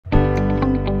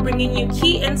bringing you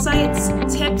key insights,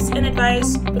 tips, and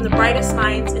advice from the brightest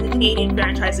minds in the Canadian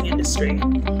franchising industry.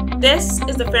 This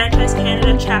is the Franchise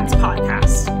Canada Chats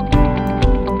podcast.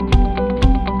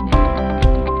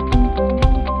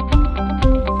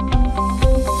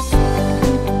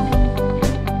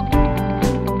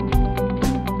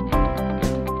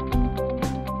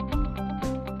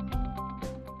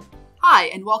 Hi,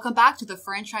 and welcome back to the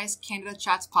Franchise Canada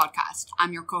Chats podcast.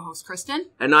 I'm your co-host, Kristen.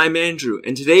 And I'm Andrew.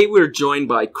 And today we're joined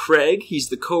by Craig. He's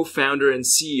the co-founder and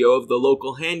CEO of the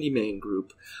Local Handyman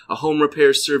Group, a home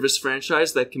repair service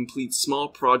franchise that completes small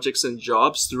projects and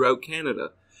jobs throughout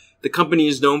Canada. The company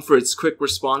is known for its quick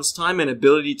response time and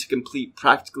ability to complete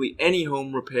practically any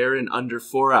home repair in under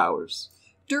 4 hours.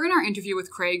 During our interview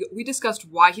with Craig, we discussed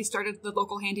why he started the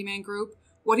Local Handyman Group,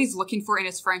 what he's looking for in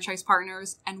his franchise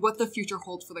partners, and what the future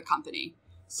holds for the company.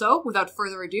 So, without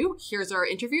further ado, here's our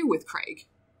interview with Craig.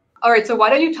 All right, so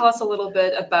why don't you tell us a little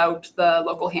bit about the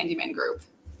Local Handyman Group?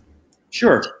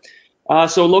 Sure.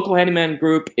 So Local Handyman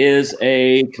Group is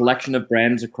a collection of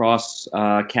brands across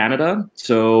Canada.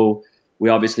 So we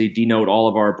obviously denote all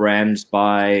of our brands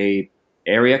by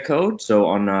area code. So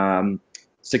on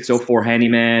 604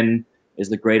 Handyman is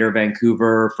the Greater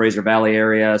Vancouver, Fraser Valley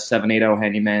area, 780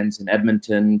 Handymans in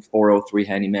Edmonton, 403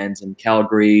 Handymans in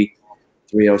Calgary,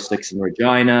 306 in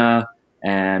Regina,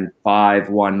 and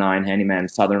 519 Handyman in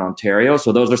Southern Ontario.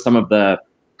 So those are some of the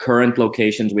current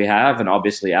locations we have, and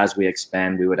obviously as we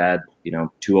expand, we would add,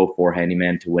 204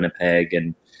 Handyman to Winnipeg,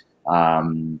 and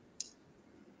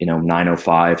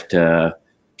 905 to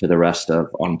the rest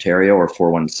of Ontario, or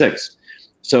 416.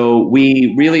 So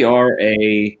we really are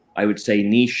I would say,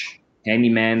 niche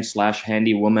handyman /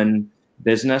 handywoman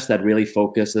business that really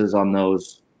focuses on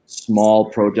those small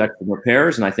projects and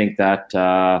repairs. And I think that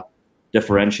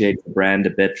differentiates the brand a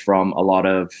bit from a lot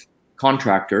of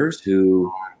contractors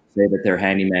who say that they're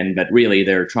handymen, but really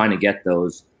they're trying to get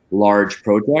those large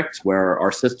projects, where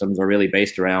our systems are really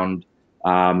based around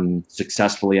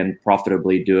successfully and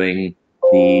profitably doing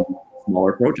the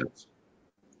smaller projects.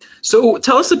 So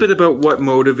tell us a bit about what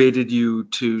motivated you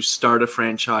to start a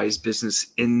franchise business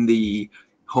in the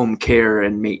home care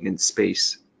and maintenance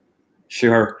space.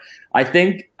 Sure. I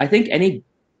think any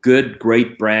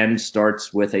great brand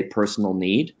starts with a personal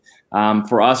need.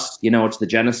 For us, it's the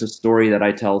genesis story that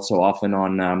I tell so often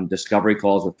on discovery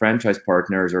calls with franchise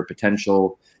partners or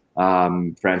potential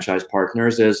franchise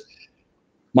partners. Is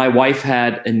my wife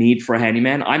had a need for a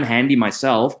handyman. I'm handy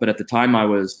myself, but at the time I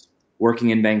was working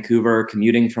in Vancouver,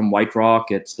 commuting from White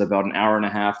Rock. It's about an hour and a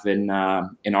half in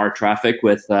our traffic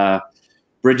with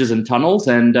bridges and tunnels.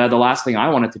 And the last thing I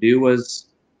wanted to do was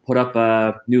put up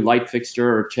a new light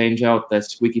fixture or change out the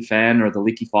squeaky fan or the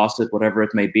leaky faucet, whatever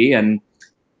it may be. And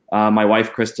my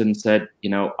wife, Kristen, said,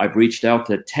 I've reached out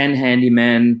to 10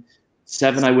 handymen,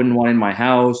 7 I wouldn't want in my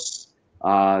house.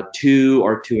 2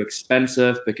 are too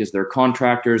expensive because they're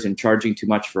contractors and charging too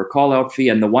much for a call out fee.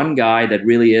 And the one guy that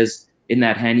really is in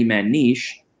that handyman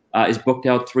niche is booked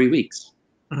out 3 weeks.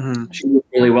 Mm-hmm. She was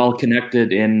really well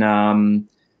connected in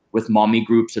with mommy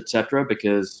groups, etc.,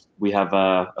 because we have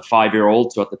a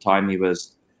 5-year-old. So at the time he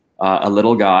was a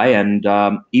little guy. And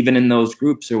even in those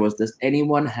groups, there was this,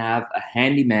 anyone have a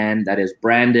handyman that is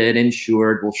branded,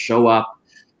 insured, will show up.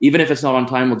 Even if it's not on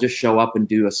time, will just show up and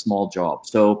do a small job.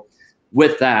 So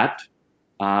with that,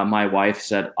 my wife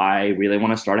said, I really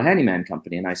want to start a handyman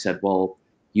company. And I said, well,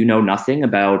 you know nothing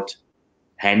about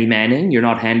handymaning. You're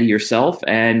not handy yourself,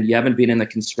 and you haven't been in the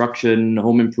construction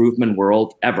home improvement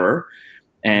world ever.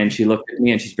 And she looked at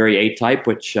me, and she's very A-type,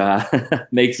 which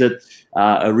makes it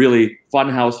a really fun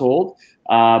household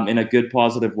in a good,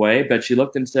 positive way. But she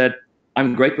looked and said,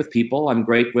 I'm great with people. I'm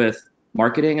great with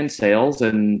marketing and sales,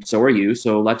 and so are you.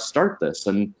 So let's start this.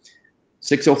 And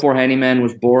 604 Handyman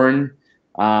was born,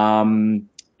 and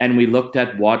we looked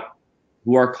at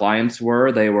who our clients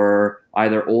were. They were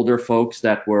either older folks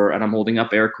that were, and I'm holding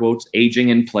up air quotes, aging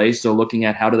in place. So looking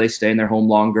at how do they stay in their home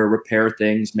longer, repair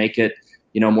things, make it,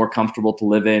 more comfortable to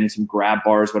live in, some grab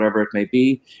bars, whatever it may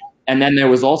be. And then there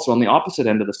was also on the opposite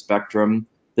end of the spectrum,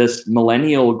 this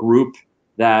millennial group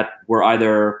that were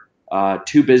either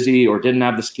too busy or didn't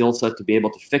have the skill set to be able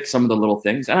to fix some of the little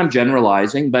things. And I'm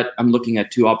generalizing, but I'm looking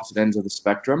at two opposite ends of the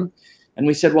spectrum. And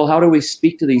we said, well, how do we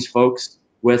speak to these folks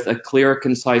with a clear,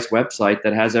 concise website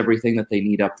that has everything that they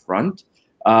need up front?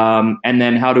 And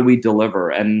then how do we deliver?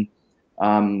 And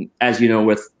as you know,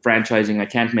 with franchising, I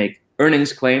can't make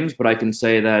earnings claims, but I can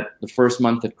say that the first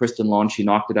month that Kristen launched, she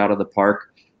knocked it out of the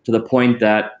park, to the point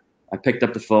that I picked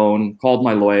up the phone, called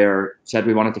my lawyer, said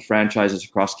we wanted to franchise this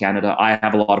across Canada. I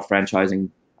have a lot of franchising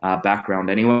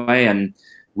background anyway, and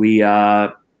we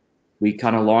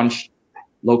kind of launched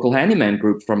Local Handyman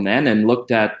Group from then and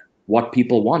looked at what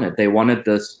people wanted. They wanted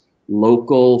this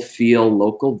local feel,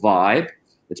 local vibe.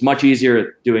 It's much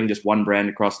easier doing just one brand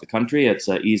across the country. It's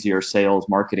an easier sales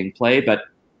marketing play, but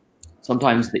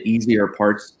sometimes the easier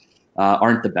parts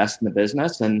aren't the best in the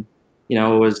business. And, you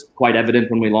know, it was quite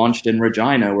evident when we launched in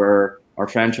Regina, where our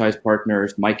franchise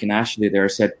partners, Mike and Ashley there,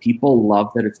 said people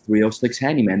love that it's 306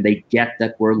 Handyman. They get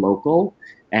that we're local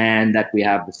and that we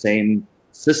have the same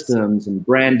systems and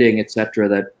branding, et cetera,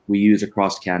 that we use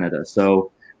across Canada.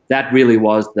 So that really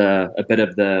was a bit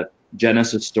of the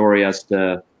genesis story as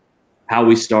to how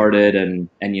we started and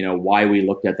you know, why we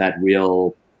looked at that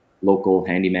real local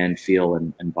handyman feel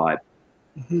and vibe.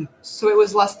 So it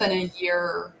was less than a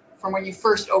year from when you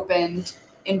first opened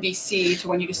in BC to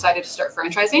when you decided to start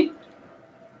franchising?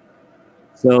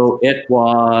 So it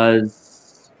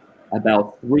was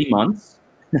about 3 months.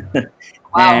 Wow.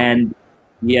 And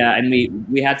yeah, and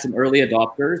we had some early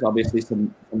adopters, obviously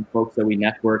some folks that we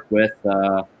networked with,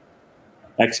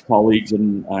 ex-colleagues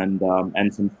and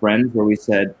some friends where we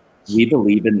said, we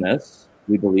believe in this,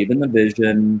 we believe in the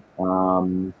vision,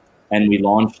 and we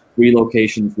launched 3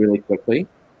 locations really quickly.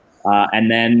 And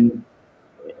then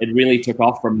it really took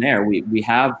off from there. We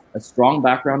have a strong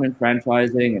background in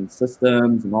franchising and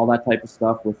systems and all that type of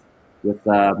stuff with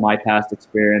my past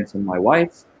experience and my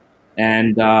wife's,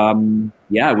 and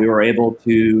yeah, we were able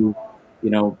to, you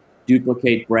know,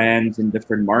 duplicate brands in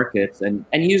different markets and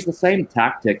use the same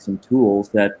tactics and tools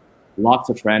that lots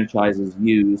of franchises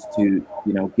use to,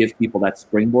 you know, give people that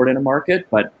springboard in a market.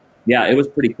 But yeah, it was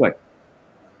pretty quick.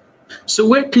 So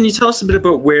where can you tell us a bit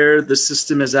about where the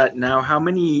system is at now? How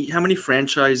many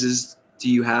franchises do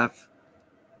you have?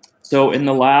 So in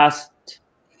the last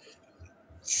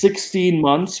 16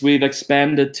 months, we've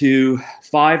expanded to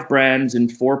 5 brands in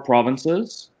 4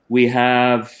 provinces. We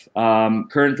have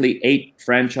currently 8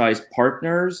 franchise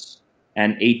partners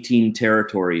and 18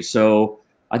 territories. So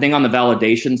I think on the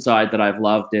validation side that I've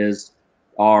loved is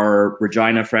our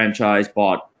Regina franchise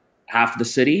bought half the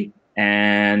city,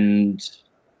 and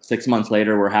 6 months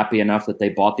later, we're happy enough that they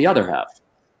bought the other half.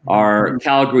 Our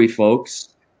Calgary folks,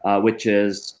 which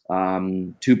is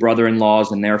 2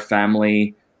 brother-in-laws and their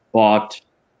family, bought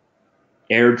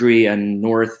Airdrie and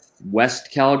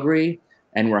Northwest Calgary,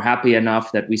 and we're happy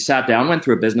enough that we sat down, went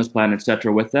through a business plan,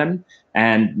 etc., with them,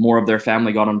 and more of their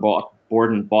family got on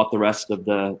board and bought the rest of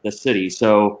the city.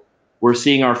 So we're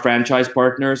seeing our franchise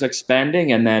partners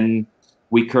expanding, and then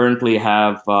we currently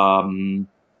have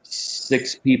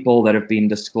 6 people that have been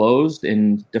disclosed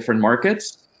in different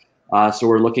markets. So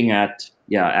we're looking at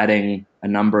adding a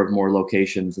number of more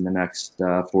locations in the next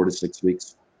 4 to 6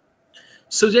 weeks.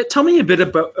 So tell me a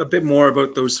bit more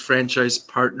about those franchise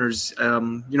partners.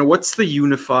 What's the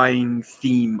unifying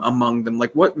theme among them?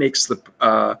 Like, what makes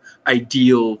the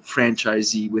ideal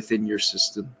franchisee within your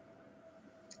system?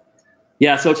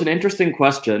 Yeah, so it's an interesting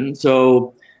question.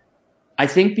 So I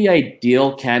think the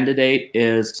ideal candidate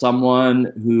is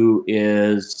someone who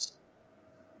is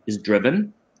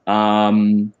driven,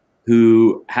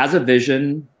 who has a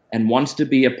vision and wants to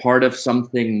be a part of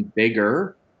something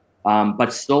bigger,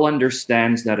 but still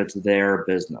understands that it's their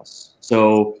business.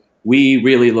 So we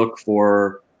really look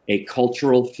for a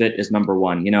cultural fit is number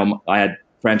one. You know, I had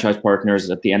franchise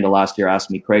partners at the end of last year ask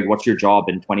me, Craig, what's your job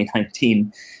in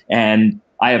 2019? And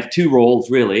I have 2 roles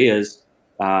really, is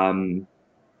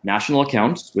national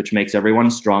accounts, which makes everyone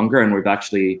stronger, and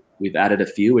we've added a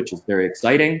few, which is very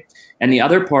exciting. And the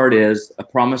other part is a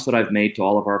promise that I've made to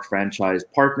all of our franchise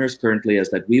partners currently, is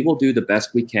that we will do the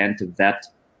best we can to vet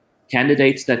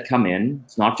candidates that come in.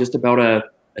 It's not just about a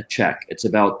check, it's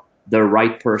about the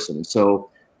right person. So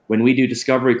when we do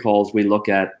discovery calls, we look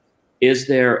at, is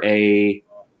there a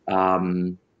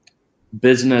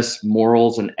business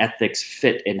morals and ethics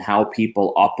fit in how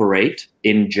people operate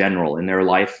in general in their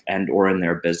life and or in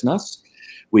their business.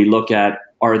 We look at,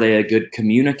 are they a good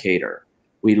communicator?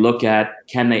 We look at,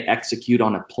 can they execute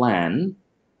on a plan?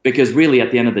 Because really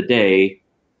at the end of the day,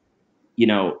 you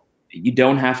know, you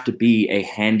don't have to be a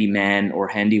handyman or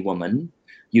handywoman.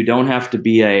 You don't have to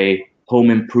be a home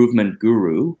improvement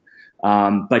guru.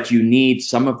 But you need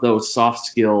some of those soft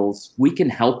skills. We can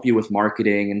help you with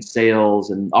marketing and sales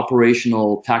and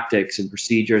operational tactics and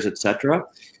procedures, etc.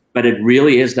 But it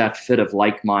really is that fit of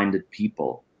like-minded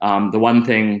people. The one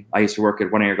thing, I used to work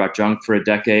at One Air Got Junk for a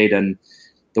decade, and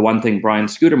the one thing Brian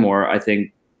Scudamore, I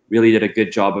think, really did a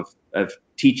good job of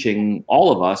teaching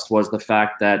all of us was the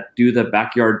fact that do the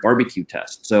backyard barbecue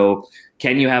test. So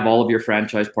can you have all of your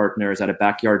franchise partners at a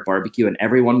backyard barbecue and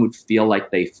everyone would feel like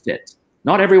they fit?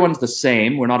 Not everyone's the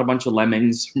same. We're not a bunch of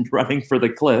lemmings running for the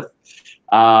cliff.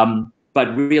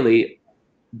 But really,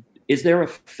 is there a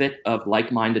fit of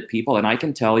like-minded people? And I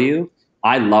can tell you,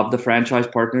 I love the franchise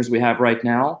partners we have right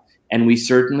now. And we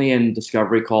certainly in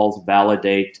discovery calls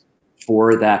validate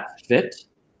for that fit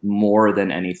more than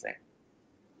anything.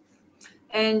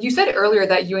 And you said earlier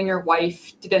that you and your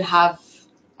wife didn't have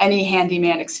any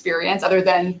handyman experience other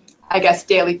than, I guess,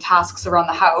 daily tasks around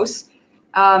the house.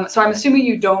 So I'm assuming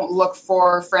you don't look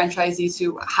for franchisees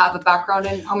who have a background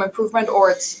in home improvement,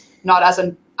 or it's not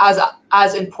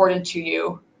as important to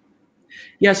you.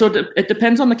 Yeah, so it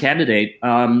depends on the candidate.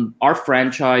 Our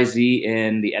franchisee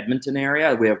in the Edmonton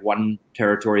area, we have one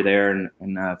territory there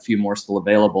and a few more still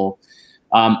available.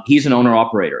 He's an owner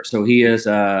operator, so he is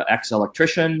a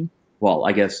ex-electrician. Well,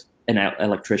 I guess an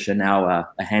electrician, now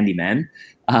a handyman.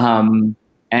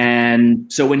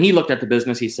 And so when he looked at the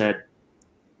business, he said,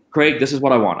 Craig, this is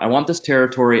what I want. I want this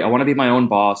territory. I want to be my own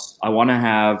boss. I want to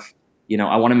have,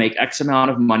 I want to make X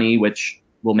amount of money, which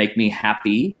will make me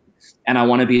happy. And I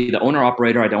want to be the owner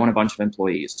operator. I don't want a bunch of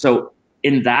employees. So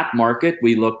in that market,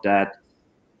 we looked at,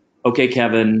 okay,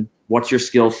 Kevin, what's your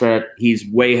skill set? He's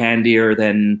way handier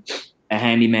than a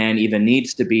handyman even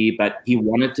needs to be, but he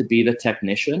wanted to be the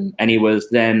technician. And he was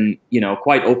then,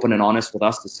 quite open and honest with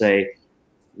us to say,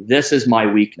 this is my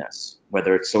weakness,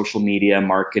 whether it's social media,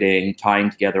 marketing, tying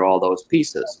together all those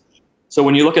pieces. So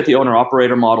when you look at the owner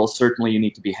operator model, certainly you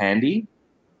need to be handy.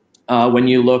 When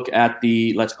you look at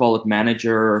the, let's call it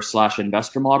manager /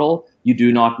 investor model, you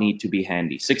do not need to be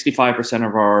handy. 65%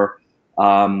 of our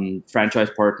franchise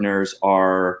partners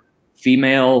are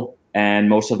female, and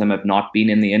most of them have not been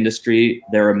in the industry.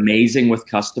 They're amazing with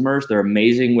customers. They're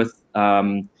amazing with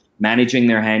managing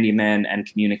their handyman and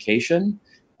communication.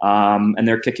 And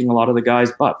they're kicking a lot of the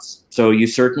guys' butts. So you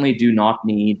certainly do not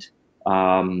need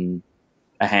a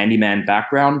handyman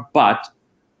background, but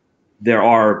there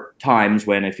are times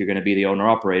when if you're going to be the owner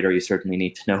operator, you certainly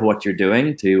need to know what you're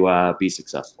doing to be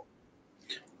successful.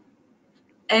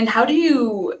 And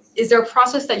is there a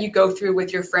process that you go through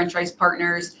with your franchise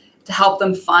partners to help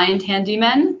them find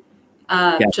handymen?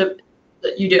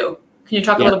 You do. Can you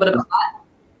talk a little bit about that?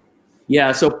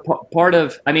 Yeah, so part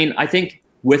of, I think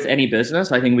with any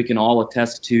business, I think we can all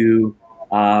attest to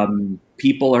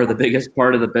people are the biggest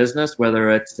part of the business,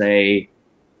 whether it's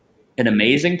an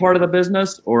amazing part of the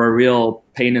business or a real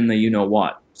pain in the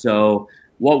you-know-what. So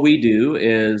what we do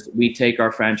is we take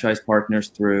our franchise partners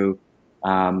through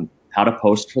how to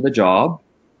post for the job,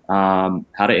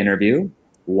 how to interview,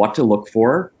 what to look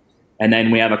for, and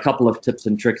then we have a couple of tips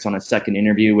and tricks on a second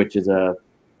interview, which is a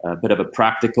bit of a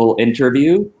practical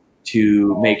interview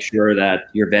to make sure that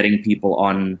you're vetting people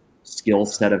on skill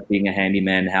set of being a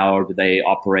handyman. How do they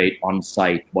operate on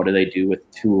site? What do they do with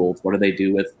tools? What do they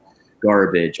do with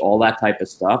garbage? All that type of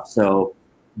stuff. So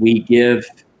we give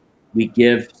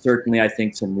certainly, I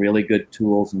think, some really good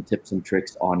tools and tips and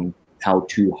tricks on how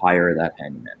to hire that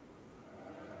handyman.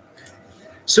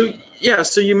 So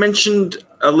you mentioned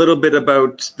a little bit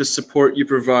about the support you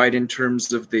provide in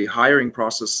terms of the hiring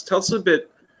process. Tell us a bit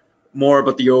more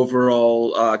about the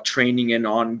overall training and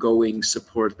ongoing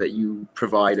support that you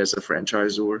provide as a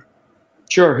franchisor.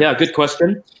 Sure. Yeah, good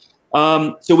question.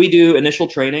 So we do initial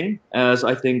training, as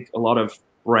I think a lot of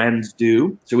brands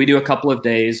do. So we do a couple of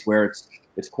days where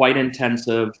it's quite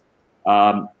intensive.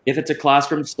 If it's a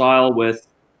classroom style with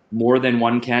more than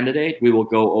one candidate, we will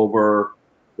go over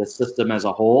the system as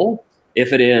a whole.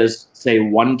 If it is, say,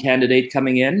 one candidate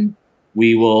coming in,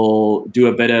 we will do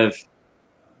a bit of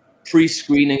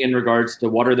pre-screening in regards to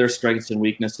what are their strengths and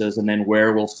weaknesses, and then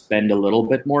where we'll spend a little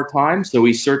bit more time. So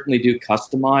we certainly do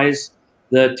customize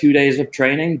the 2 days of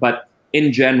training, but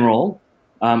in general,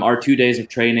 our 2 days of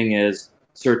training is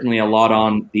certainly a lot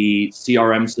on the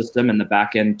CRM system and the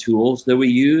back-end tools that we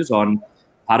use on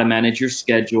how to manage your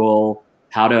schedule,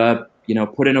 how to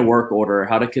put in a work order,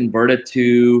 how to convert it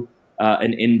to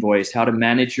an invoice, how to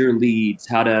manage your leads,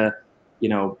 how to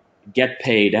get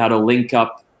paid, how to link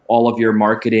up all of your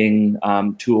marketing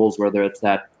tools, whether it's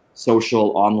that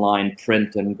social, online,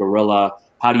 print, and guerrilla.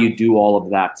 How do you do all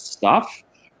of that stuff?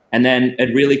 And then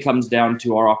it really comes down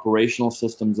to our operational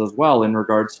systems as well in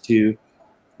regards to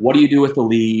what do you do with the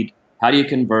lead? How do you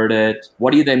convert it?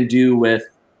 What do you then do with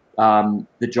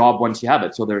the job once you have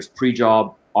it? So there's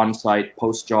pre-job, on-site,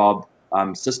 post-job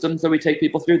systems that we take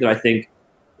people through that I think,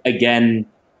 again,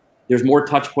 there's more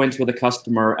touch points with a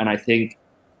customer, and I think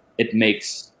it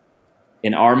makes,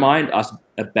 in our mind, us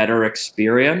a better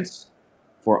experience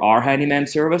for our handyman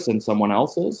service than someone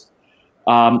else's.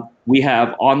 We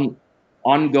have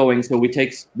ongoing, so we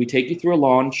take you through a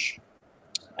launch.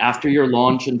 After your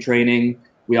launch and training,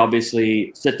 we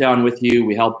obviously sit down with you.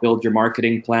 We help build your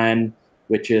marketing plan,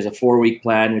 which is a 4-week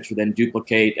plan, which we then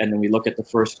duplicate, and then we look at the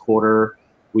first quarter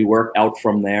We work out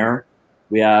from there.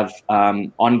 We have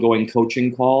ongoing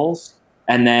coaching calls.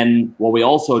 And then what we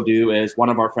also do is one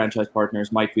of our franchise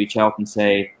partners might reach out and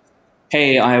say,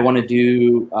 hey, I want to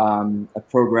do a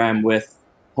program with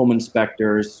home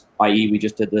inspectors, i.e. we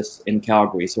just did this in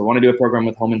Calgary. So we want to do a program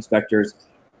with home inspectors.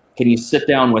 Can you sit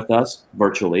down with us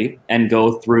virtually and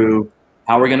go through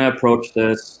how we're going to approach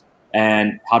this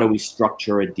and how do we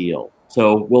structure a deal?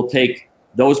 So we'll take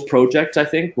those projects, I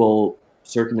think, will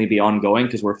certainly be ongoing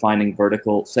because we're finding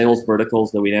sales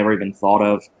verticals that we never even thought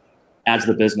of as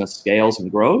the business scales and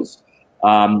grows.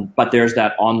 But there's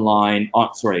that ongoing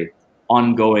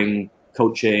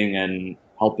coaching and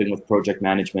helping with project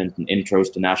management and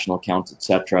intros to national accounts,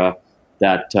 etc.,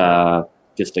 that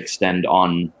just extend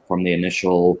on from the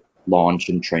initial launch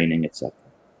and training, etc.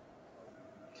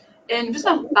 And just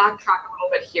to backtrack a little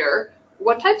bit here,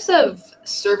 what types of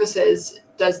services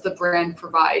does the brand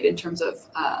provide in terms of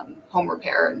home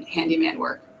repair and handyman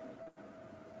work?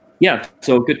 Yeah,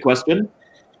 so good question.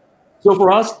 So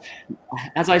for us,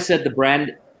 as I said, the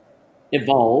brand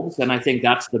evolves, and I think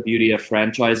that's the beauty of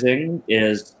franchising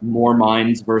is more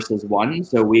minds versus one.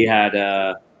 So we had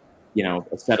a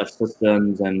set of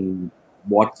systems and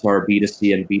what's our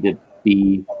B2C and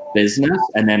B2B business,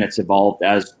 and then it's evolved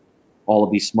as all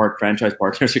of these smart franchise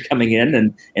partners are coming in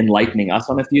and enlightening us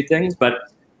on a few things. But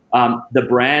the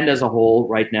brand as a whole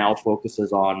right now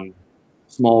focuses on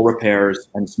small repairs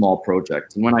and small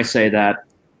projects. And when I say that,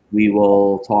 we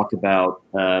will talk about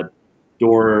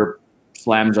door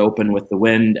slams open with the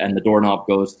wind and the doorknob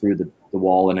goes through the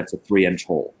wall and it's a 3-inch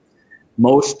hole.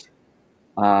 Most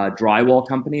drywall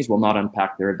companies will not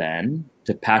unpack their van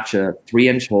to patch a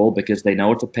 3-inch hole because they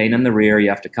know it's a pain in the rear. You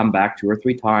have to come back 2 or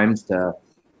 3 times to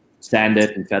sand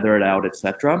it and feather it out,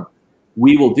 etc.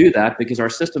 We will do that because our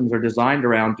systems are designed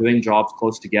around doing jobs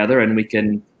close together, and we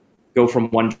can go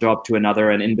from one job to another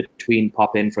and in between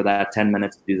pop in for that 10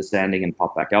 minutes to do the sanding and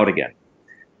pop back out again.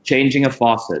 Changing a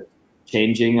faucet,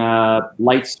 changing a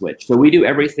light switch. So we do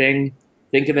everything.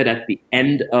 Think of it at the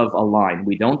end of a line.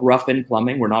 We don't rough in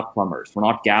plumbing. We're not plumbers. We're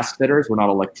not gas fitters. We're not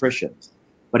electricians.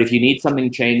 But if you need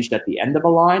something changed at the end of a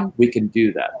line, we can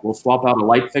do that. We'll swap out a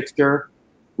light fixture.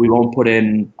 We won't put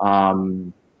in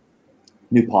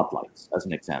new pot lights, as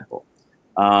an example.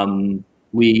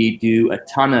 We do a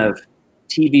ton of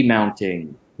TV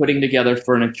mounting, putting together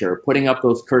furniture, putting up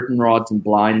those curtain rods and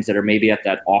blinds that are maybe at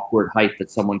that awkward height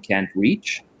that someone can't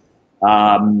reach.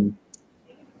 What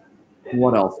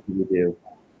else do we do?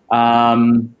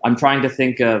 I'm trying to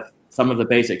think of some of the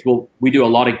basics. Well, we do a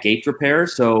lot of gate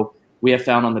repairs. So we have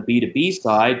found on the B2B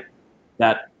side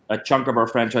that a chunk of our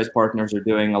franchise partners are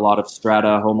doing a lot of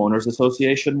strata homeowners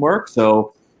association work.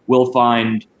 So we'll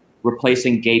find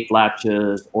replacing gate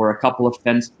latches or a couple of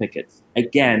fence pickets.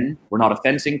 Again, we're not a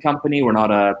fencing company. We're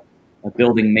not a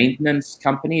building maintenance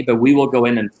company, but we will go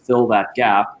in and fill that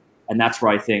gap. And that's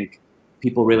where I think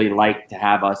people really like to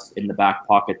have us in the back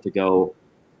pocket to go,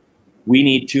 we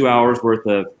need 2 hours worth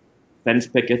of fence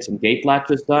pickets and gate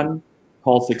latches done.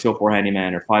 Call 604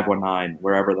 Handyman or 519,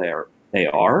 wherever they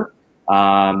are.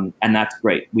 And that's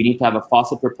great. We need to have a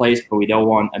faucet replaced, but we don't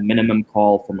want a minimum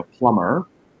call from a plumber.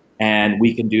 And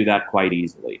we can do that quite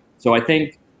easily. So I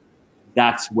think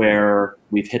that's where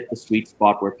we've hit the sweet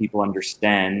spot where people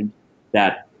understand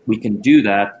that we can do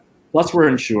that. Plus we're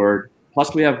insured.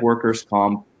 Plus we have workers'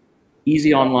 comp,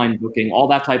 easy online booking, all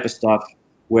that type of stuff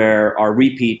where our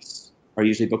repeats are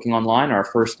usually booking online. Our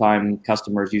first-time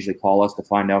customers usually call us to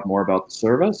find out more about the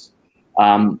service.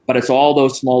 But it's all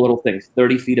those small little things,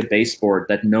 30 feet of baseboard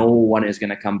that no one is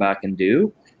going to come back and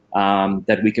do,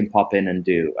 that we can pop in and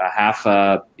do. A half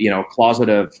closet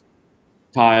of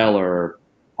tile or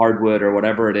hardwood or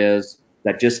whatever it is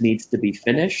that just needs to be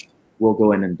finished, we'll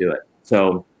go in and do it.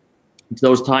 So it's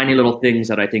those tiny little things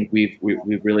that I think we've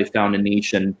really found a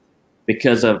niche, and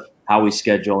because of how we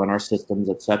schedule and our systems,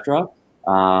 etc.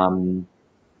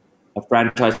 A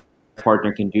franchise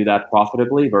partner can do that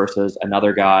profitably versus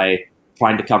another guy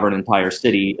trying to cover an entire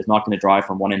city is not going to drive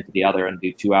from one end to the other and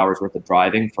do 2 hours worth of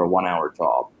driving for a 1 hour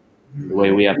job. The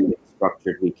way we have it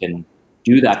structured, we can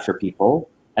do that for people.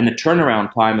 And the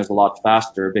turnaround time is a lot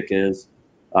faster because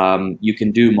you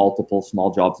can do multiple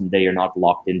small jobs in a day. You're not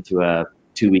locked into a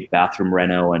 2-week bathroom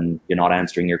reno and you're not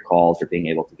answering your calls or being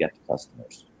able to get to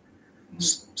customers.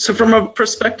 So from a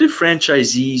prospective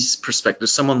franchisee's perspective,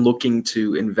 someone looking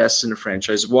to invest in a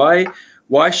franchise, why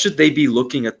should they be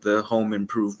looking at the home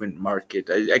improvement market?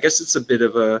 I guess it's a bit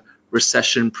of a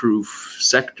recession-proof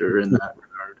sector in that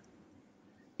regard.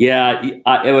 Yeah,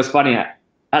 it was funny.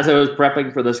 As I was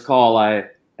prepping for this call, I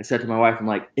said to my wife, I'm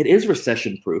like, it is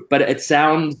recession-proof, but it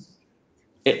sounds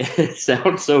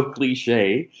so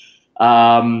cliche.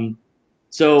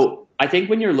 So I think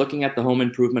when you're looking at the home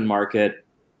improvement market,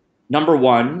 number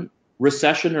one,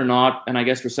 recession or not, and I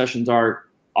guess recessions are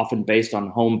often based on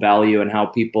home value and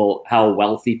how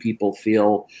wealthy people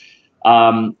feel.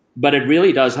 But it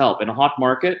really does help. In a hot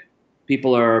market,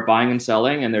 people are buying and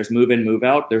selling, and there's move in, move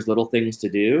out. There's little things to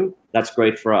do. That's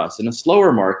great for us. In a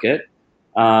slower market,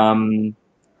 um,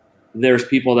 there's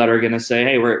people that are going to say,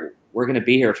 "Hey, we're going to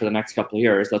be here for the next couple of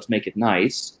years. Let's make it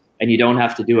nice." And you don't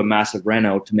have to do a massive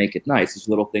reno to make it nice. There's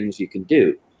little things you can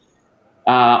do.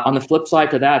 On the flip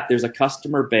side to that, there's a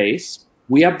customer base.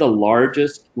 We have the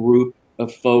largest group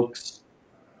of folks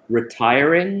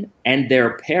retiring and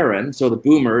their parents, so the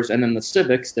boomers and then the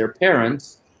civics, their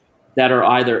parents, that are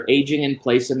either aging in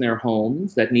place in their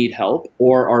homes that need help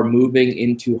or are moving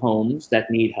into homes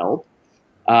that need help.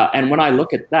 And when I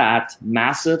look at that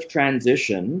massive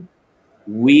transition,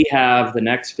 we have the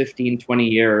next 15, 20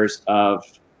 years of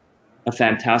a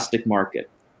fantastic market.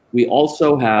 We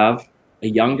also have a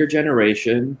younger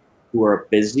generation who are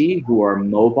busy, who are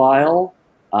mobile.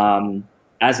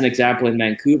 As an example, in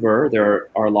Vancouver, there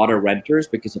are a lot of renters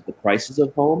because of the prices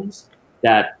of homes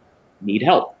that need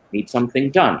help, need something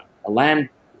done. A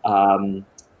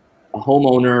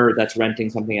homeowner that's renting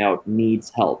something out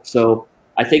needs help. So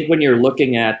I think when you're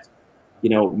looking at,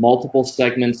 multiple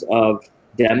segments of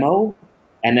demo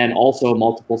and then also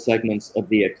multiple segments of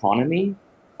the economy,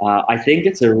 I think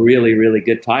it's a really, really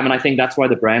good time. And I think that's why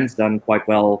the brand's done quite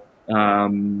well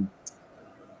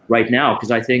right now,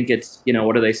 because I think it's,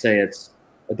 what do they say? It's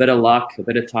a bit of luck, a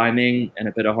bit of timing, and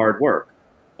a bit of hard work.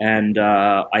 And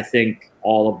I think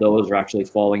all of those are actually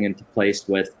falling into place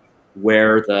with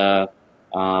where the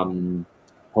home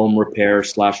repair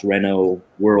 / reno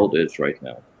world is right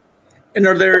now. And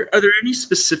are there any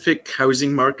specific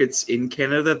housing markets in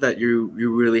Canada that you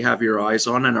really have your eyes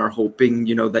on and are hoping,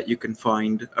 that you can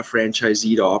find a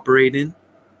franchisee to operate in?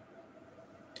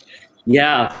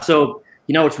 Yeah. So,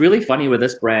 it's really funny with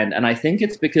this brand. And I think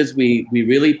it's because we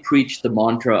really preach the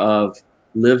mantra of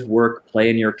live, work, play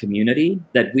in your community,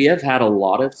 that we have had a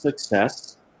lot of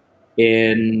success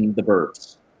in the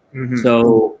burbs. Mm-hmm.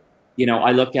 So,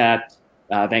 I look at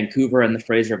Vancouver and the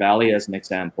Fraser Valley as an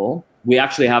example. We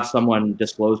actually have someone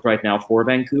disclosed right now for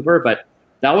Vancouver, but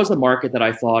that was a market that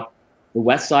I thought the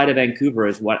west side of Vancouver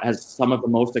is what has some of the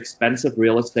most expensive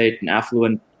real estate and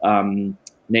affluent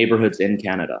neighborhoods in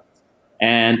Canada.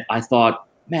 And I thought,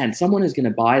 man, someone is going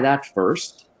to buy that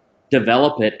first,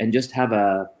 develop it, and just have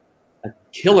a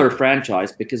killer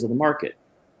franchise because of the market.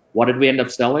 What did we end up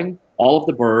selling? All of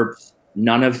the burbs,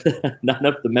 none of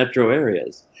the metro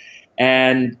areas.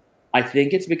 And I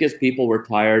think it's because people were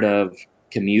tired of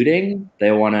commuting.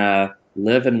 They want to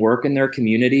live and work in their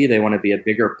community. They want to be a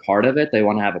bigger part of it. They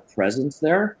want to have a presence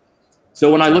there.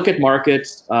 So when I look at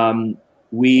markets,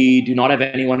 we do not have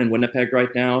anyone in Winnipeg right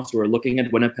now. So we're looking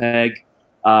at Winnipeg.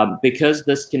 Because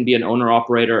this can be an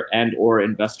owner-operator and or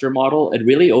investor model, it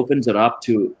really opens it up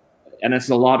to, and it's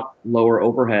a lot lower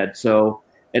overhead. So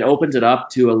it opens it up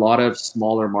to a lot of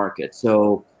smaller markets.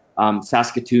 So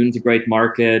Saskatoon's a great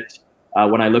market.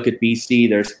 When I look at BC,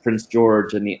 there's Prince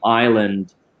George and the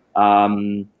island.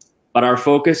 But our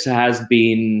focus has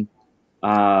been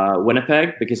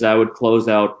Winnipeg, because I would close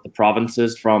out the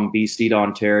provinces from BC to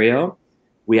Ontario.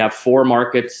 We have 4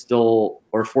 markets still,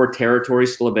 or 4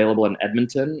 territories still available in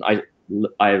Edmonton.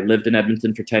 I lived in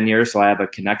Edmonton for 10 years, so I have a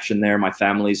connection there. My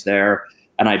family's there,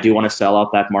 and I do want to sell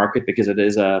out that market because it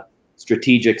is a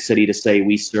strategic city to say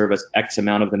we service X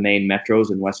amount of the main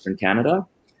metros in Western Canada.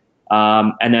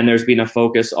 And then there's been a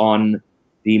focus on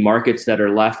the markets that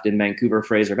are left in Vancouver,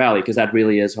 Fraser Valley, because that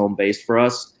really is home base for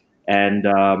us,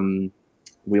 and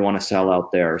we want to sell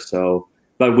out there. So,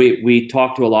 but we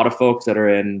talk to a lot of folks that are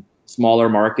in smaller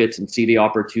markets and see the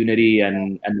opportunity,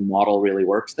 and the model really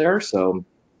works there. So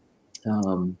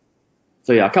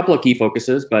yeah, a couple of key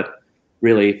focuses, but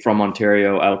really from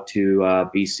Ontario out to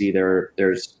BC,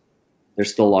 there's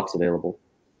still lots available.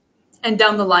 And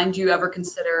down the line, do you ever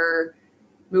consider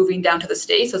moving down to the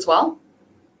States as well?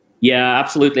 Yeah,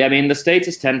 absolutely. I mean, the States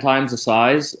is 10 times the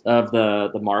size of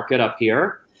the market up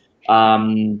here.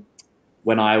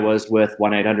 When I was with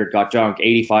 1-800-GOT-JUNK,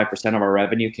 85% of our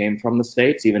revenue came from the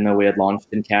States, even though we had launched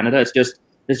in Canada. It's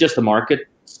just the market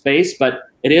space, but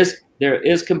there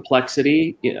is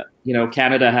complexity.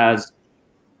 Canada has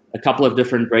a couple of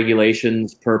different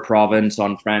regulations per province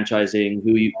on franchising,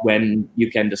 when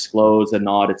you can disclose and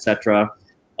not, etc.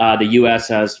 The U.S.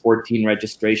 has 14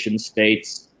 registration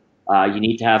states. You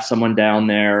need to have someone down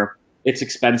there. It's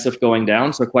expensive going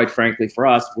down. So quite frankly, for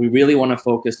us, we really want to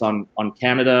focus on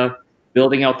Canada,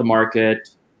 building out the market.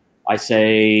 I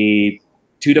say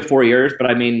 2 to 4 years, but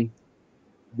I mean,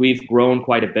 we've grown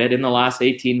quite a bit in the last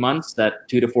 18 months. That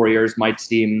 2 to 4 years might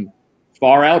seem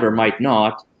far out or might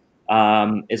not.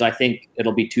 Is I think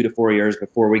it'll be 2 to 4 years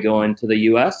before we go into the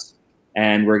US.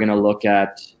 And we're going to look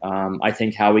at, I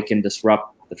think, how we can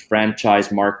disrupt the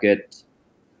franchise market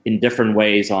in different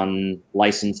ways on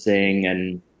licensing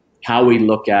and how we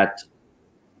look at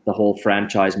the whole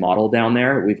franchise model down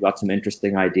there. We've got some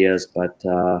interesting ideas, but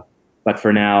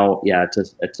for now, yeah,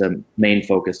 it's a main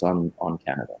focus on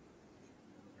Canada.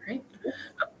 Right.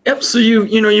 Yep. So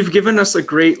you've given us a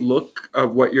great look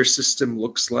of what your system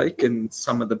looks like and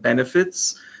some of the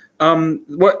benefits.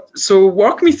 So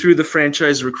walk me through the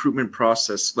franchise recruitment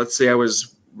process. Let's say I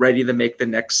was ready to make the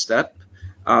next step.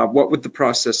 What would the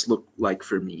process look like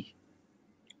for me?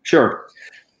 Sure.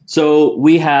 So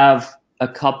we have a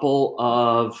couple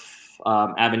of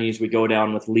avenues we go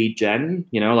down with lead gen.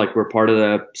 Like we're part of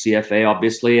the CFA,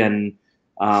 obviously, and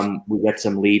we get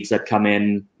some leads that come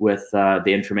in with the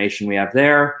information we have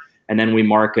there, and then we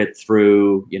market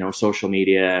through social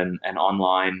media and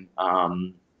online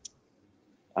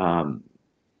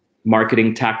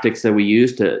marketing tactics that we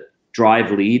use to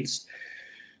drive leads.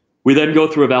 We then go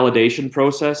through a validation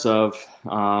process of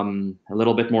a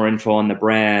little bit more info on the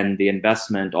brand, the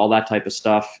investment, all that type of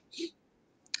stuff.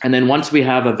 And then once we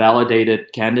have a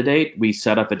validated candidate, we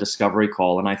set up a discovery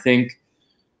call. And I think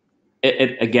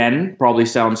it again, probably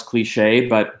sounds cliche,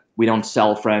 but we don't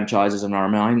sell franchises in our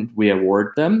mind. We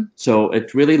award them. So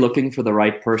it's really looking for the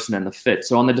right person and the fit.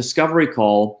 So on the discovery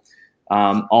call,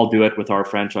 I'll do it with our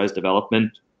franchise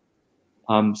development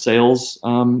sales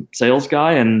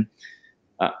guy. And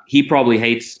he probably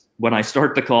hates when I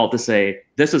start the call to say,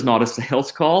 this is not a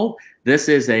sales call. This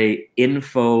is a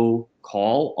info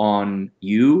call on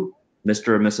you,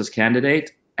 Mr. and Mrs.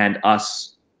 Candidate, and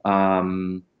us,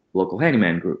 Local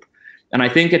Handyman Group. And I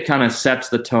think it kind of sets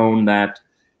the tone that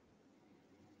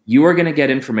you are going to get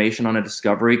information on a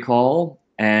discovery call,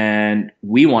 and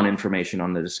we want information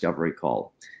on the discovery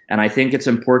call. And I think it's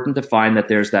important to find that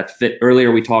there's that fit.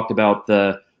 Earlier, we talked about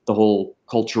the whole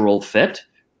cultural fit.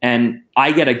 And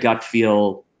I get a gut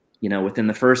feel, within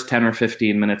the first 10 or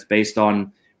 15 minutes based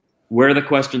on where the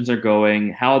questions are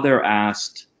going, how they're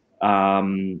asked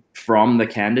from the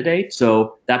candidate.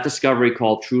 So that discovery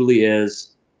call truly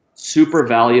is super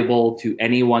valuable to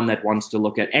anyone that wants to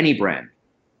look at any brand.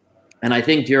 And I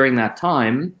think during that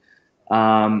time,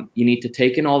 you need to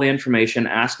take in all the information,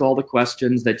 ask all the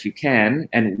questions that you can,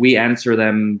 and we answer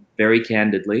them very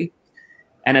candidly.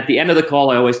 And at the end of the call,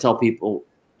 I always tell people,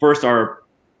 first, our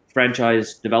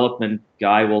franchise development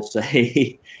guy will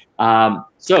say,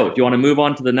 so do you want to move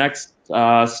on to the next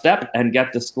step and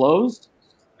get disclosed?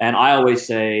 And I always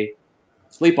say,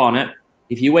 sleep on it.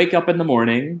 If you wake up in the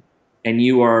morning and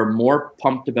you are more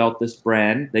pumped about this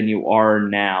brand than you are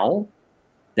now,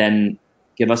 then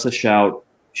give us a shout,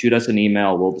 shoot us an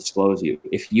email, we'll disclose you.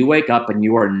 If you wake up and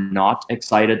you are not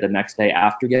excited the next day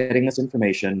after getting this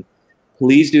information,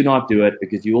 please do not do it,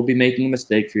 because you will be making a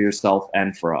mistake for yourself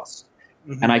and for us.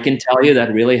 Mm-hmm. And I can tell you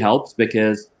that really helps,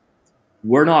 because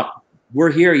we're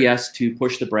here, yes, to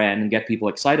push the brand and get people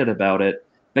excited about it,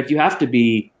 but you have to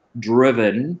be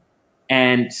driven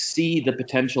and see the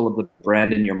potential of the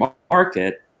brand in your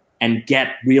market and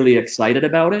get really excited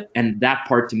about it. And that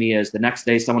part to me is the next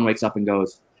day someone wakes up and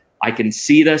goes, I can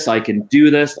see this, I can do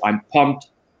this, I'm pumped.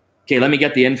 Okay, let me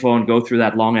get the info and go through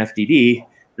that long FDD.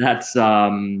 That's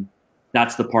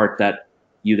the part that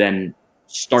you then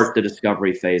start the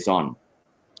discovery phase on.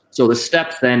 So the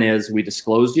steps then is we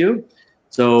disclose you.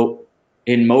 So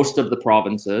in most of the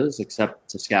provinces,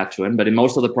 except Saskatchewan, but in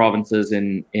most of the provinces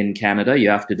in Canada, you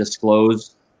have to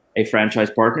disclose a franchise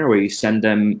partner, where you send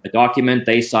them a document,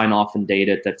 they sign off and date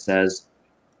it, that says,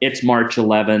 it's March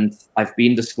 11th, I've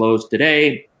been disclosed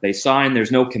today. They sign,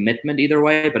 there's no commitment either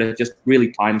way, but it just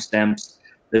really timestamps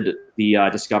the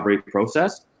discovery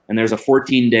process. And there's a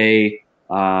 14-day,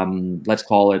 let's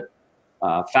call it,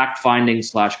 fact-finding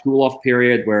 / cool-off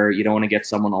period, where you don't want to get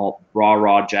someone all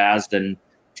raw jazzed and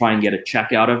try and get a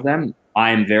check out of them.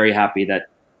 I am very happy that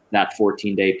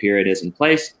 14-day period is in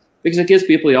place, because it gives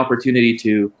people the opportunity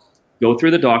to go through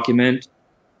the document.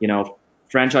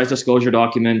 Franchise disclosure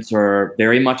documents are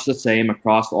very much the same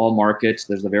across all markets.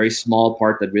 There's a very small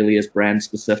part that really is brand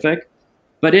specific,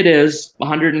 but it is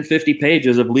 150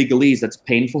 pages of legalese that's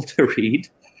painful to read.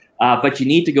 But you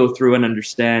need to go through and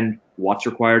understand what's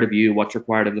required of you, what's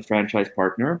required of the franchise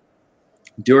partner.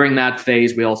 During that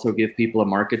phase, we also give people a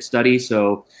market study.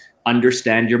 So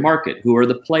understand your market. Who are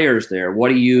the players there?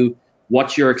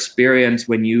 What's your experience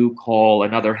when you call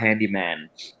another handyman?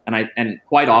 And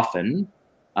quite often,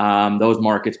 those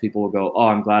markets, people will go, oh,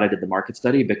 I'm glad I did the market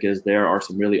study because there are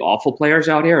some really awful players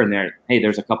out here, and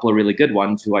there's a couple of really good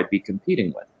ones who I'd be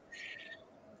competing with.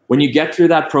 When you get through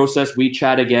that process, we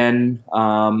chat again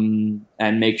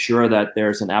and make sure that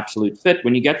there's an absolute fit.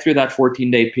 When you get through that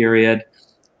 14-day period,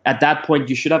 at that point,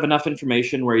 you should have enough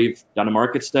information where you've done a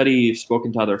market study, you've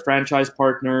spoken to other franchise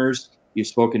partners, you've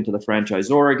spoken to the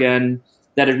franchisor again,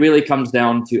 that it really comes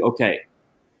down to, okay,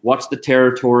 what's the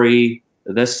territory,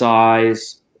 the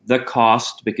size, the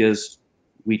cost, because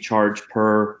we charge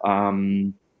per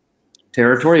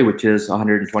territory, which is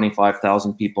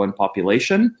 125,000 people in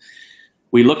population.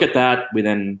 We look at that, we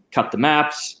then cut the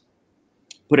maps,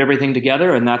 put everything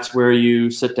together, and that's where you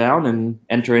sit down and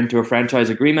enter into a franchise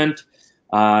agreement.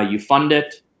 You fund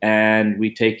it, and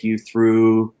we take you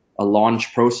through a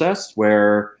launch process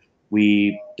where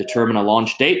we determine a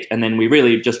launch date, and then we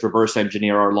really just reverse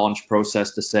engineer our launch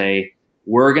process to say,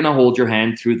 we're going to hold your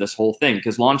hand through this whole thing.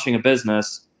 Because launching a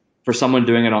business for someone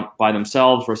doing it by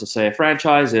themselves versus, say, a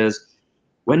franchise is,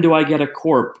 when do I get a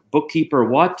corp? Bookkeeper,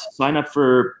 what? Sign up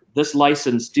for this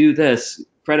license, do this,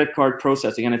 credit card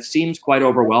processing. And it seems quite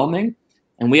overwhelming.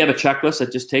 And we have a checklist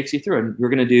that just takes you through. And you're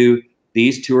going to do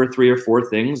these 2 or 3 or 4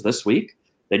 things this week.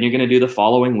 Then you're going to do the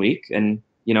following week. And,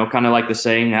 kind of like the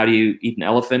saying, how do you eat an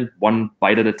elephant? One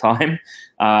bite at a time.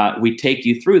 We take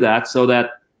you through that so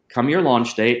that come your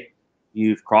launch date,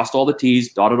 you've crossed all the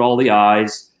T's, dotted all the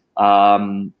I's,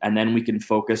 and then we can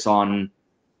focus on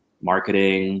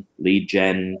marketing, lead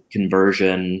gen,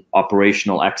 conversion,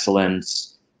 operational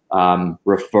excellence,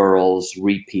 referrals,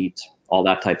 repeat, all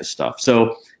that type of stuff.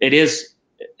 So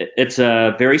it's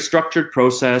a very structured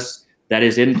process that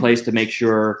is in place to make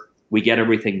sure we get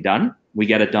everything done. We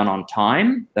get it done on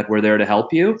time, that we're there to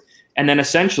help you. And then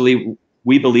essentially,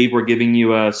 we believe we're giving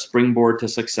you a springboard to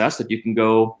success, that you can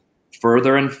go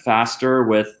further and faster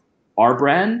with our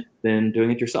brand than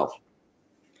doing it yourself.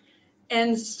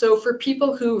 And so for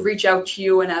people who reach out to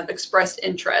you and have expressed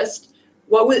interest,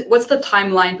 what's the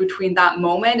timeline between that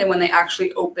moment and when they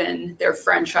actually open their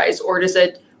franchise, or does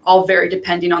it all vary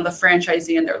depending on the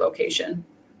franchisee and their location?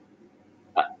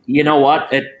 You know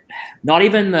what? Not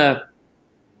even the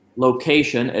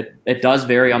location. It does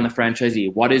vary on the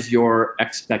franchisee. What is your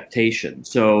expectation?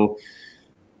 So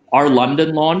our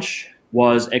London launch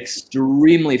was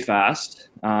extremely fast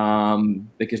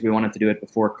because we wanted to do it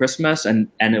before Christmas, and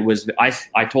it was.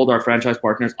 I told our franchise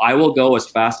partners, I will go as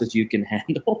fast as you can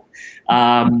handle.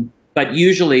 But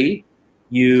usually,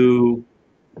 you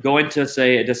go into,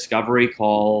 say, a discovery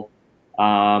call.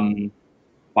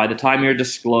 By the time you're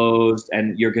disclosed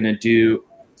and you're going to do,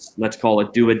 let's call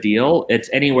it do a deal, it's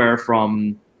anywhere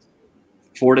from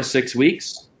 4 to 6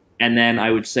 weeks, and then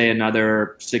I would say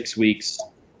another 6 weeks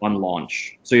on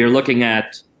launch. So you're looking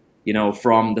at,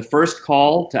 from the first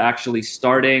call to actually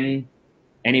starting,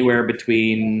 anywhere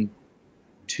between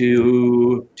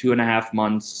 2.5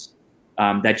 months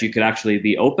that you could actually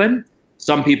be open.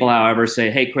 Some people, however,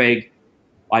 say, hey, Craig,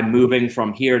 I'm moving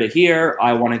from here to here.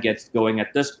 I want to get going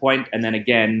at this point. And then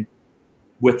again,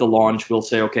 with the launch, we'll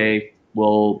say, okay,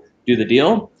 we'll do the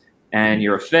deal and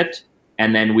you're a fit.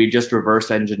 And then we just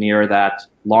reverse engineer that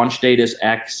launch date is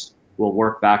X. We'll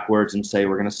work backwards and say,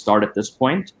 we're going to start at this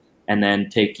point and then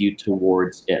take you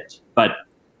towards it. But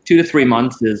 2 to 3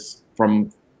 months is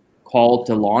from call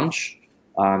to launch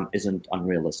isn't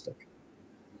unrealistic.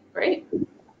 Great.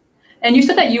 And you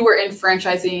said that you were in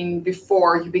franchising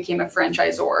before you became a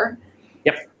franchisor.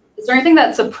 Yep. Is there anything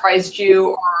that surprised you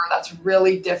or that's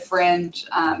really different,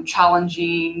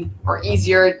 challenging, or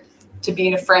easier to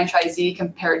being a franchisee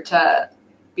compared to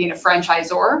being a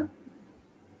franchisor?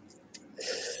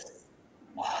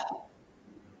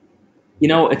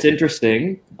 It's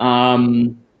interesting.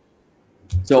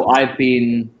 So I've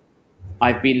been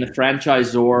the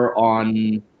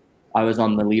franchisor I was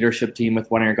on the leadership team with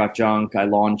One Air Got Junk. I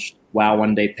launched Wow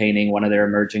One Day Painting, one of their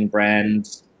emerging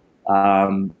brands,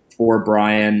 for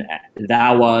Brian.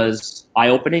 That was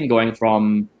eye-opening, going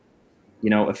from,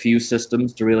 a few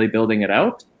systems to really building it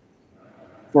out.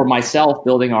 For myself,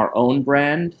 building our own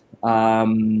brand,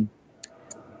 I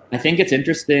think it's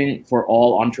interesting for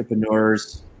all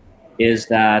entrepreneurs is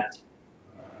that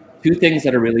 2 things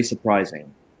that are really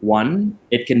surprising. One,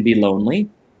 it can be lonely.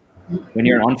 When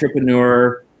you're an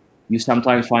entrepreneur, you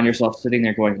sometimes find yourself sitting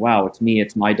there going, wow, it's me,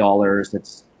 it's my dollars,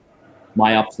 it's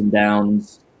my ups and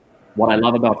downs. What I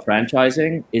love about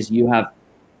franchising is if you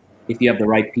have the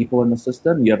right people in the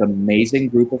system, you have an amazing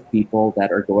group of people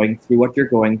that are going through what you're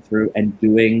going through and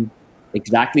doing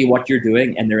exactly what you're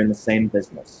doing, and they're in the same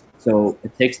business. So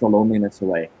it takes the loneliness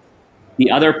away.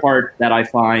 The other part that I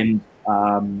find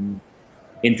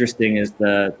interesting is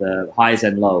the highs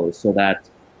and lows, so that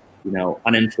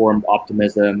uninformed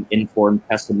optimism, informed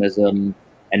pessimism,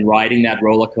 and riding that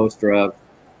roller coaster of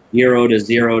 0 to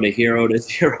 0 to hero to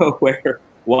zero, where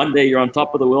one day you're on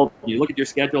top of the world, you look at your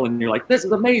schedule and you're like, this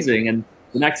is amazing. And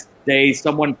the next day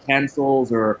someone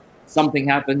cancels or something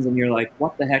happens and you're like,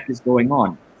 what the heck is going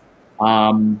on?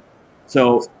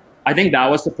 So I think that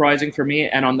was surprising for me.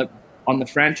 And on the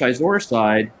franchisor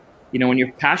side, when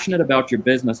you're passionate about your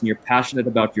business and you're passionate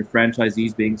about your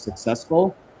franchisees being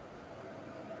successful,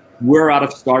 we're out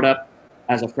of startup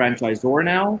as a franchisor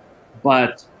now,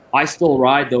 but I still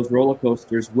ride those roller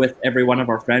coasters with every one of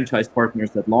our franchise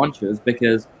partners that launches,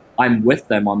 because I'm with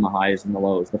them on the highs and the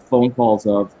lows. The phone calls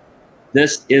of,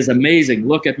 this is amazing,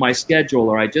 look at my schedule,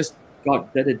 or I just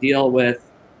did a deal with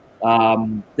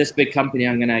this big company,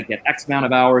 I'm going to get X amount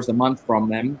of hours a month from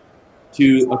them,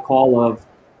 to a call of,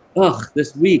 ugh,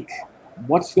 this week,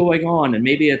 what's going on? And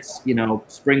maybe it's,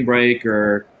 spring break,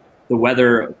 or the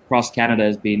weather across Canada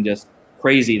has been just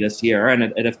crazy this year, and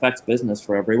it affects business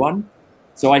for everyone.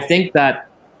 So I think that,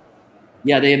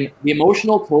 the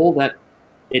emotional toll that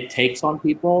it takes on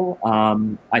people,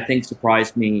 I think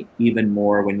surprised me even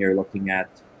more when you're looking at,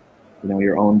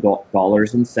 your own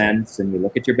dollars and cents, and you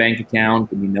look at your bank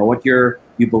account and you know what you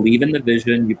believe in the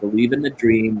vision, you believe in the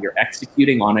dream, you're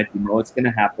executing on it, you know it's going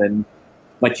to happen,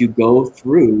 but you go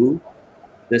through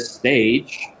this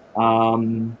stage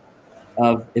you're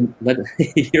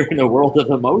in a world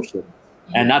of emotion.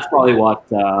 And that's probably what,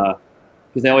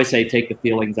 because they always say take the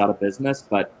feelings out of business,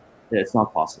 but it's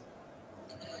not possible.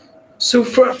 So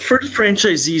for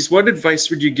franchisees, what advice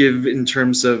would you give in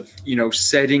terms of,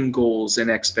 setting goals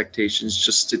and expectations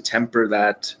just to temper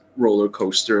that roller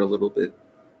coaster a little bit?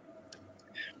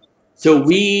 So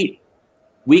we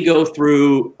go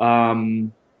through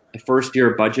a first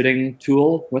year budgeting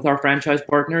tool with our franchise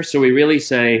partners. So we really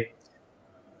say,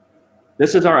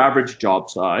 this is our average job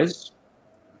size.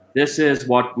 This is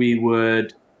what we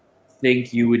would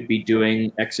think you would be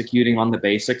doing, executing on the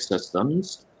basic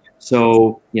systems.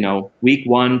 So, week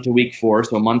 1 to week 4,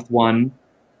 so month 1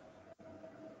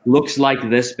 looks like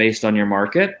this based on your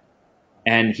market,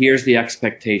 and here's the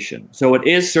expectation. So it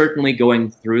is certainly going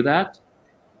through that.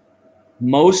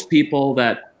 Most people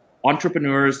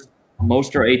entrepreneurs,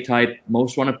 most are A-type,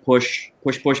 most want to push.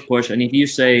 And if you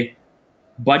say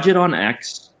budget on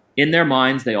X, in their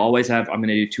minds, they always have, I'm going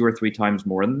to do 2 or 3 times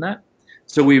more than that.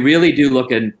 So we really do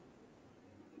look at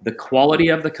the quality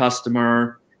of the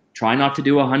customer. Try not to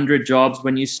do 100 jobs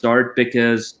when you start,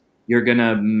 because you're going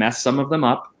to mess some of them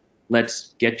up.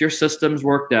 Let's get your systems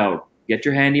worked out. Get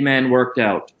your handyman worked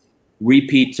out.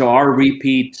 Repeat. So our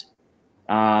repeat,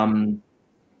 our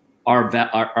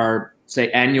say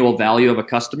annual value of a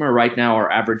customer right now, our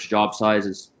average job size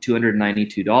is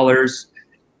 $292.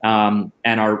 And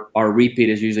our repeat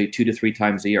is usually 2 to 3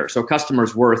 times a year. So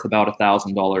customers worth about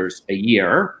 $1,000 a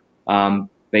year,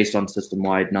 based on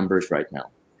system-wide numbers right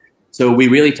now. So we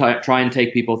really try and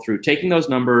take people through taking those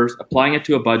numbers, applying it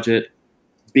to a budget,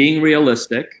 being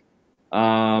realistic.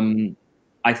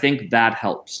 I think that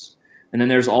helps. And then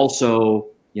there's also,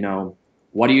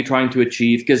 what are you trying to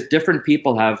achieve? Because different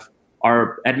people have.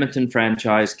 Our Edmonton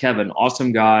franchise, Kevin,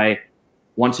 awesome guy,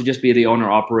 wants to just be the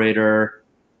owner-operator,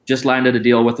 just landed a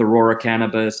deal with Aurora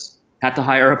Cannabis, had to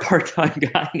hire a part-time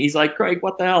guy, and he's like, Craig,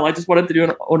 what the hell? I just wanted to do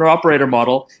an owner-operator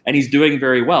model, and he's doing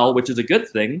very well, which is a good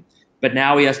thing. But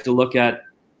now he has to look at,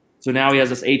 so now he has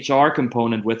this HR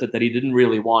component with it that he didn't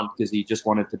really want, because he just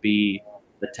wanted to be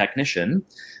the technician.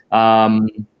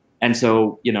 And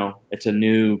so, it's a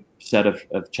new set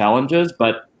of challenges,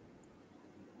 but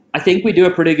I think we do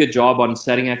a pretty good job on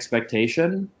setting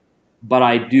expectation, but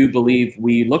I do believe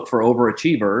we look for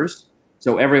overachievers.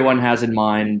 So everyone has in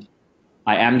mind,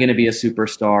 I am going to be a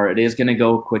superstar. It is going to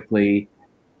go quickly.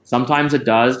 Sometimes it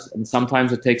does, and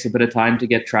sometimes it takes a bit of time to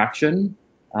get traction.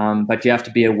 But you have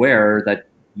to be aware that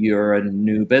you're a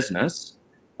new business,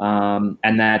 and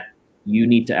that you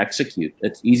need to execute.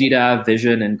 It's easy to have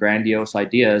vision and grandiose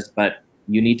ideas, but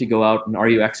you need to go out and, are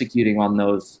you executing on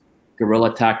those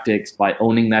guerrilla tactics by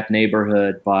owning that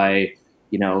neighborhood, by,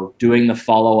 doing the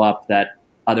follow-up that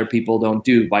other people don't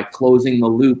do, by closing the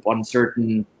loop on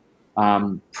certain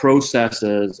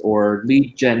processes or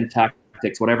lead gen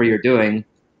tactics, whatever you're doing.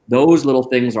 Those little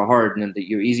things are hard, and that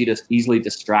you're easily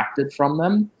distracted from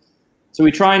them. So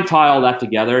we try and tie all that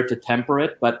together to temper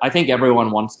it, but I think everyone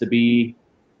wants to be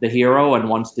the hero and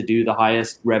wants to do the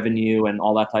highest revenue and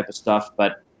all that type of stuff,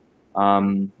 but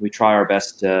we try our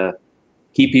best to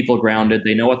keep people grounded.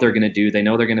 They know what they're going to do. They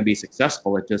know they're going to be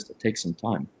successful. It takes some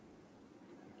time.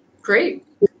 Great.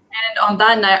 And on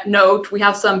that note, we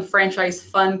have some franchise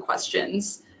fun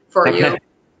questions for you.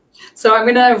 So I'm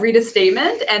going to read a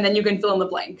statement, and then you can fill in the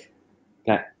blank.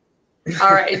 Okay.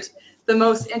 All right. The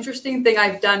most interesting thing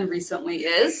I've done recently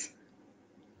is?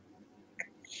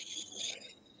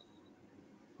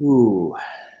 Ooh.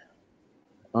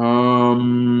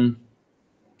 On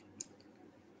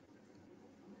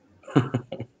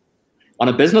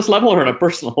a business level or on a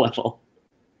personal level?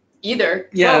 Either.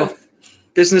 Yeah. Both.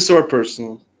 Business or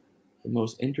personal. The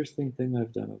most interesting thing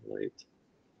I've done of late.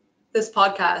 This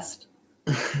podcast.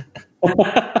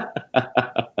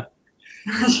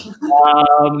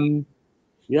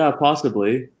 Yeah,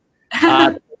 possibly.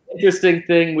 Interesting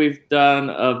thing we've done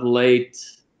of late.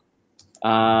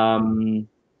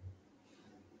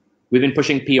 We've been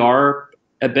pushing PR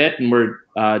a bit, and we're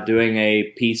doing a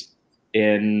piece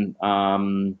in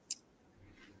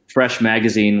Fresh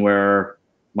magazine where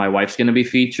my wife's going to be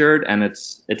featured, and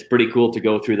it's pretty cool to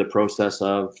go through the process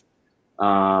of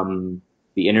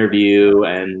the interview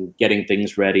and getting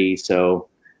things ready. So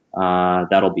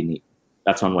that'll be neat.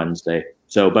 That's on Wednesday.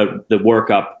 So, but the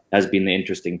workup has been the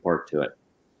interesting part to it.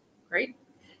 Great.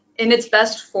 In its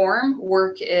best form,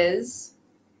 work is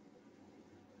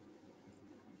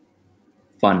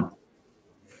Fun.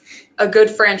 a good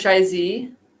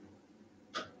franchisee,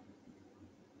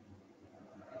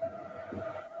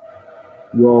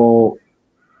 Will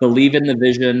believe in the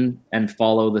vision and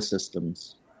follow the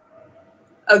systems.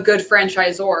 a good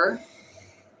franchisor,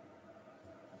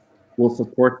 Will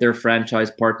support their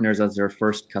franchise partners as their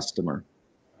first customer.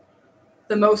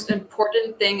 the most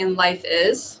important thing in life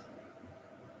is?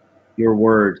 Your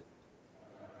word.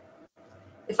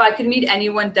 If I could meet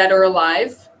anyone dead or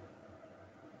alive?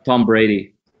 Tom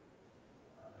Brady.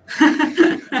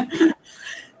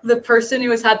 The person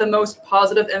who has had the most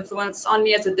positive influence on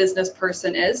me as a business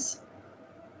person is?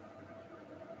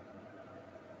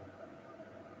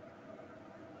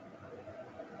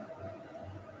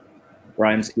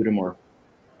 Brian Scudamore.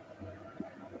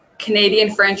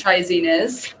 Canadian franchising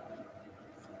is?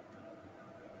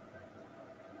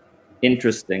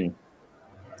 Interesting.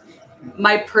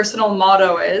 My personal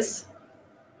motto is?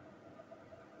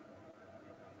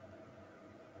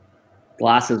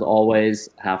 Glass is always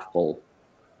half full.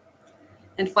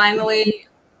 And finally,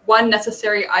 one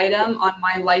necessary item on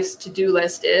my life's to-do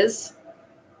list is?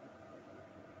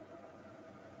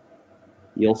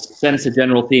 You'll sense a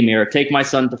general theme here. Take my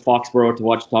son to Foxborough to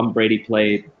watch Tom Brady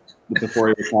play before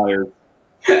he retires.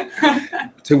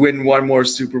 To win one more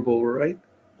Super Bowl, right?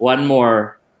 One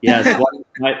more. Yes.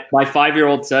 My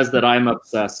 5-year-old says that I'm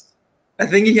obsessed. I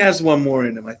think he has one more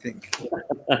in him, I think.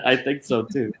 I think so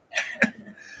too.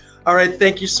 All right.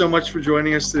 Thank you so much for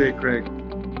joining us today, Craig.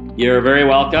 You're very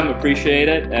welcome. Appreciate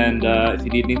it. And if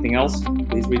you need anything else,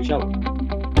 please reach out.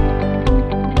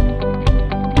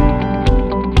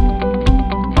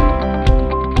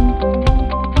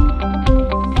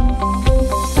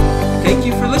 Thank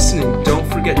you for listening. Don't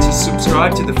forget to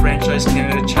subscribe to the Franchise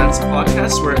Canada Chats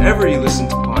podcast wherever you listen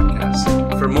to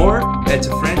podcasts. For more, head to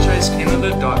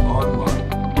franchisecanada.online.